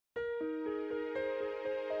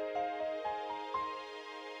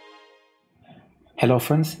Hello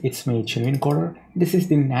friends, it's me Genuine Coder. This is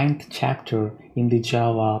the 9th chapter in the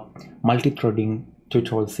Java multi-threading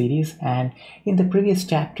tutorial series, and in the previous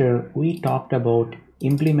chapter we talked about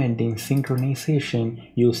implementing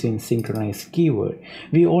synchronization using synchronize keyword.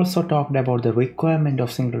 We also talked about the requirement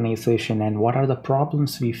of synchronization and what are the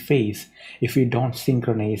problems we face if we don't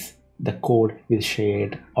synchronize the code with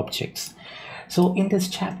shared objects. So in this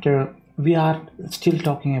chapter we are still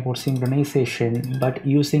talking about synchronization but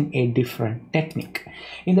using a different technique.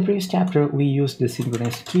 In the previous chapter we used the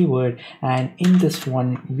synchronize keyword, and in this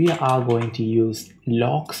one we are going to use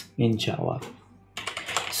locks in Java.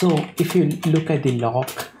 So if you look at the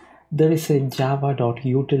lock, there is a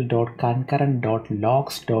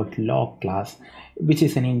java.util.concurrent.Locks.Log class, which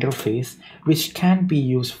is an interface which can be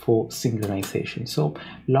used for synchronization. So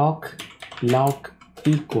lock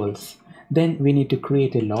equals, then we need to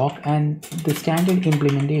create a lock, and the standard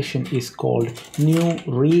implementation is called new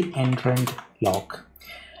ReentrantLock.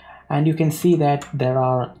 And you can see that there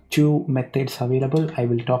are two methods available. I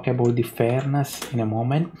will talk about the fairness in a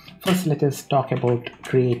moment. First, let us talk about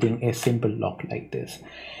creating a simple lock like this.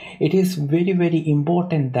 It is very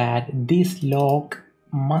important that this lock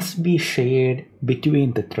must be shared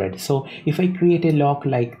between the threads. So if I create a lock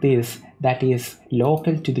like this that is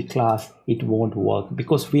local to the class, it won't work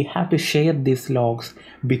because we have to share these locks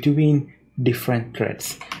between different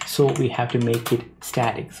threads. So we have to make it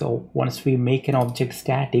static. So once we make an object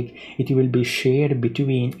static, it will be shared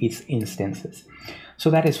between its instances. So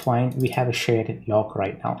that is fine. We have a shared lock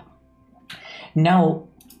right now. Now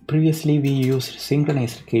previously we used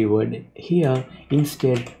synchronized keyword. Here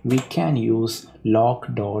instead we can use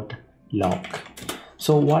lock.lock.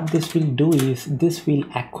 So what this will do is this will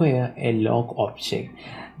acquire a lock object.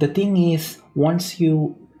 The thing is, once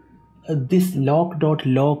you this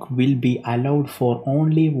lock.lock will be allowed for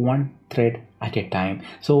only one thread at a time.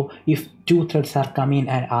 So if two threads are coming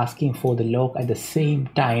and asking for the lock at the same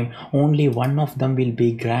time, only one of them will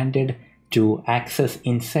be granted to access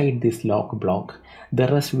inside this lock block. The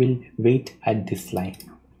rest will wait at this line.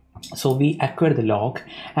 So we acquire the lock,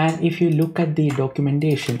 and if you look at the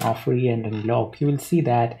documentation of ReentrantLock, you will see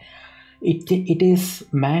that it is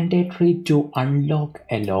mandatory to unlock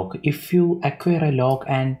a lock. If you acquire a lock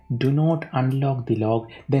and do not unlock the lock,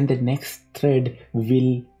 then the next thread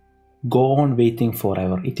will go on waiting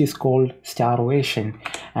forever. It is called starvation,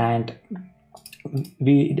 and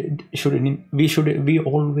we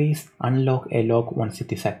always unlock a lock once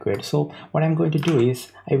it is acquired. So what I'm going to do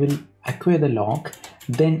is I will acquire the lock,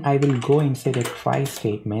 then I will go inside a try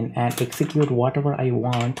statement and execute whatever I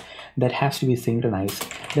want that has to be synchronized.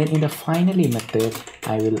 Then in the finally method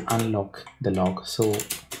I will unlock the lock. So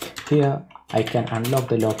here I can unlock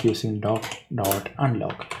the lock using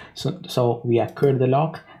dot.unlock. So we acquired the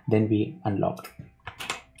lock, then we unlocked.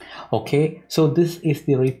 Okay, so this is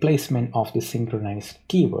the replacement of the synchronized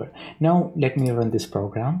keyword. Now let me run this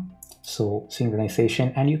program. So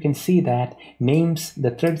synchronization, and you can see that names, the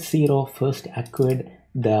thread 0 first acquired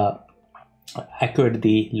the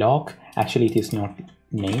lock. Actually it is not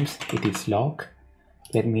names, it is lock.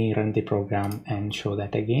 Let me run the program and show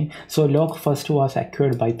that again. So lock first was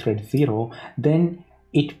acquired by thread 0, then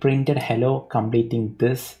it printed hello completing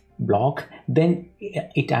this block, then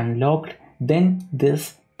it unlocked, then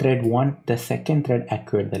this thread 1, the second thread,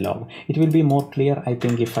 acquired the lock. It will be more clear, I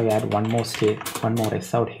think, if I add one more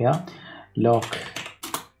s out here. Lock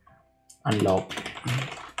unlock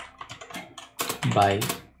by,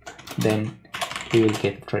 then we will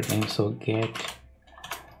get thread name. So get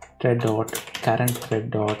thread dot current thread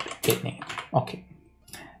dot get name. Okay,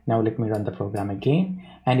 now let me run the program again,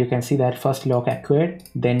 and you can see that first lock acquired,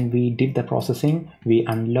 then we did the processing, we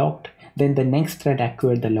unlocked, then the next thread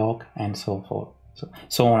acquired the lock, and so forth.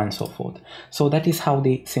 So on and so forth. So that is how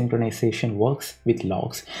the synchronization works with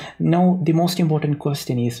logs. Now the most important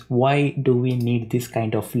question is, why do we need this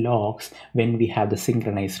kind of logs when we have the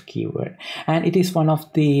synchronized keyword? And it is one of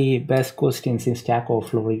the best questions in Stack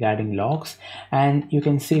Overflow regarding logs. And you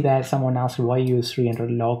can see that someone asked, why use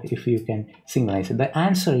ReentrantLock if you can synchronize it? The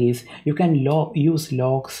answer is you can use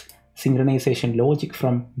logs synchronization logic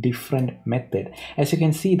from different method. As you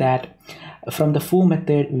can see that from the foo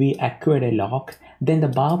method we acquired a lock, then the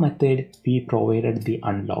bar method we provided the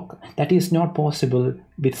unlock. That is not possible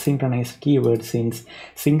with synchronized keyword, since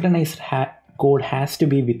synchronized code has to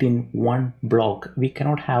be within one block. We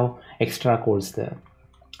cannot have extra codes there.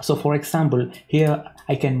 So for example, here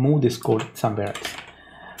I can move this code somewhere else.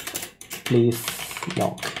 Please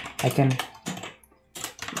lock. I can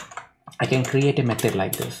create a method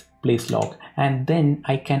like this, place lock, and then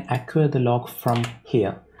I can acquire the lock from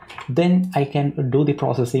here. Then I can do the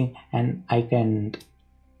processing and I can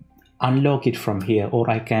unlock it from here, or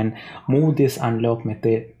I can move this unlock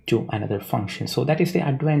method to another function. So that is the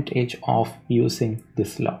advantage of using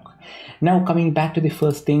this lock. Now coming back to the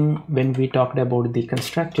first thing, when we talked about the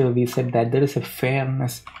constructor, we said that there is a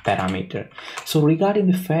fairness parameter. So regarding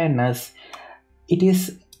the fairness, it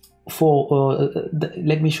is for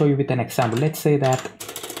let me show you with an example. Let's say that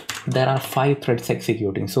there are 5 threads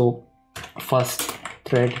executing. So first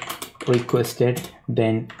thread requested,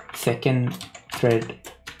 then second thread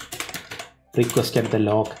requested the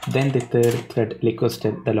lock, then the third thread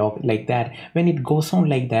requested the lock, like that. When it goes on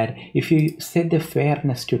like that, if you set the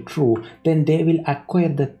fairness to true, then they will acquire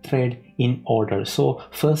the thread in order. So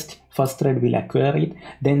first thread will acquire it,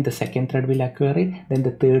 then the second thread will acquire it, then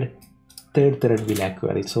the third thread will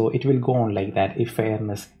acquire it. So it will go on like that if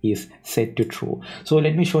fairness is set to true. So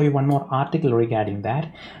let me show you one more article regarding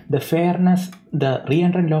that. The fairness, the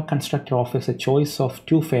ReentrantLock constructor offers a choice of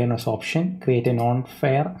 2 fairness options: create a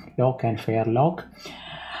non-fair lock and fair lock.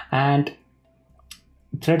 And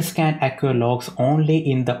threads can acquire locks only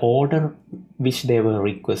in the order which they were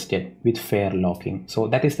requested with fair locking. So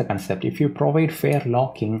that is the concept. If you provide fair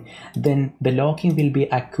locking, then the locking will be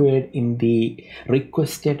acquired in the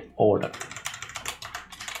requested order.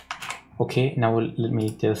 Okay, now let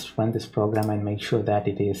me just run this program and make sure that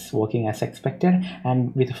it is working as expected.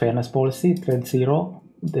 And with fairness policy, thread 0,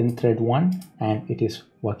 then thread 1, and it is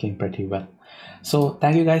working pretty well. So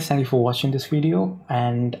thank you guys, thank you for watching this video,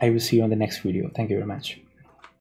 and I will see you on the next video. Thank you very much.